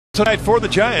Tonight for the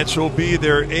Giants will be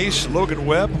their ace, Logan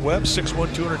Webb. Webb, 6'1",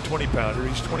 220-pounder.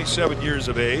 He's 27 years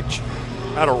of age.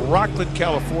 Out of Rockland,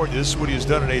 California. This is what he's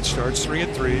done in 8 starts,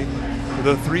 3-3, with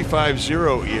a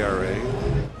 3.50 ERA.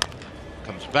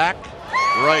 Comes back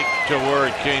right to where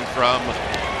it came from,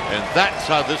 and that's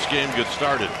how this game gets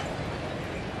started.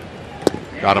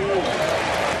 Got him.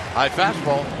 High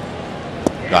fastball.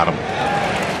 Got him.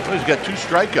 Well, he's got 2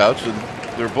 strikeouts,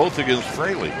 and they're both against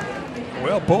Fraley.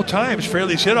 Well, both times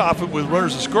Fraley's hit off it with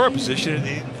runners in score position, and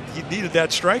he needed that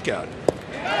strikeout.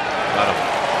 Got him.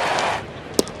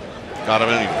 Got him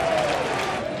anyway.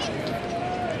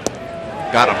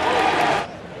 Got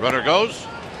him. Runner goes.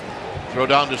 Throw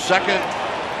down to second.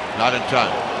 Not in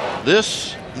time.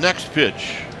 This next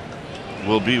pitch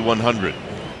will be 100.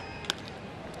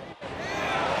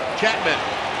 Chapman.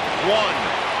 1.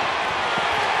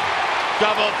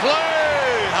 Double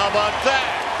play. How about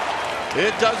that?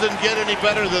 It doesn't get any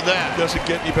better than that. It doesn't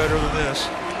get any better than this.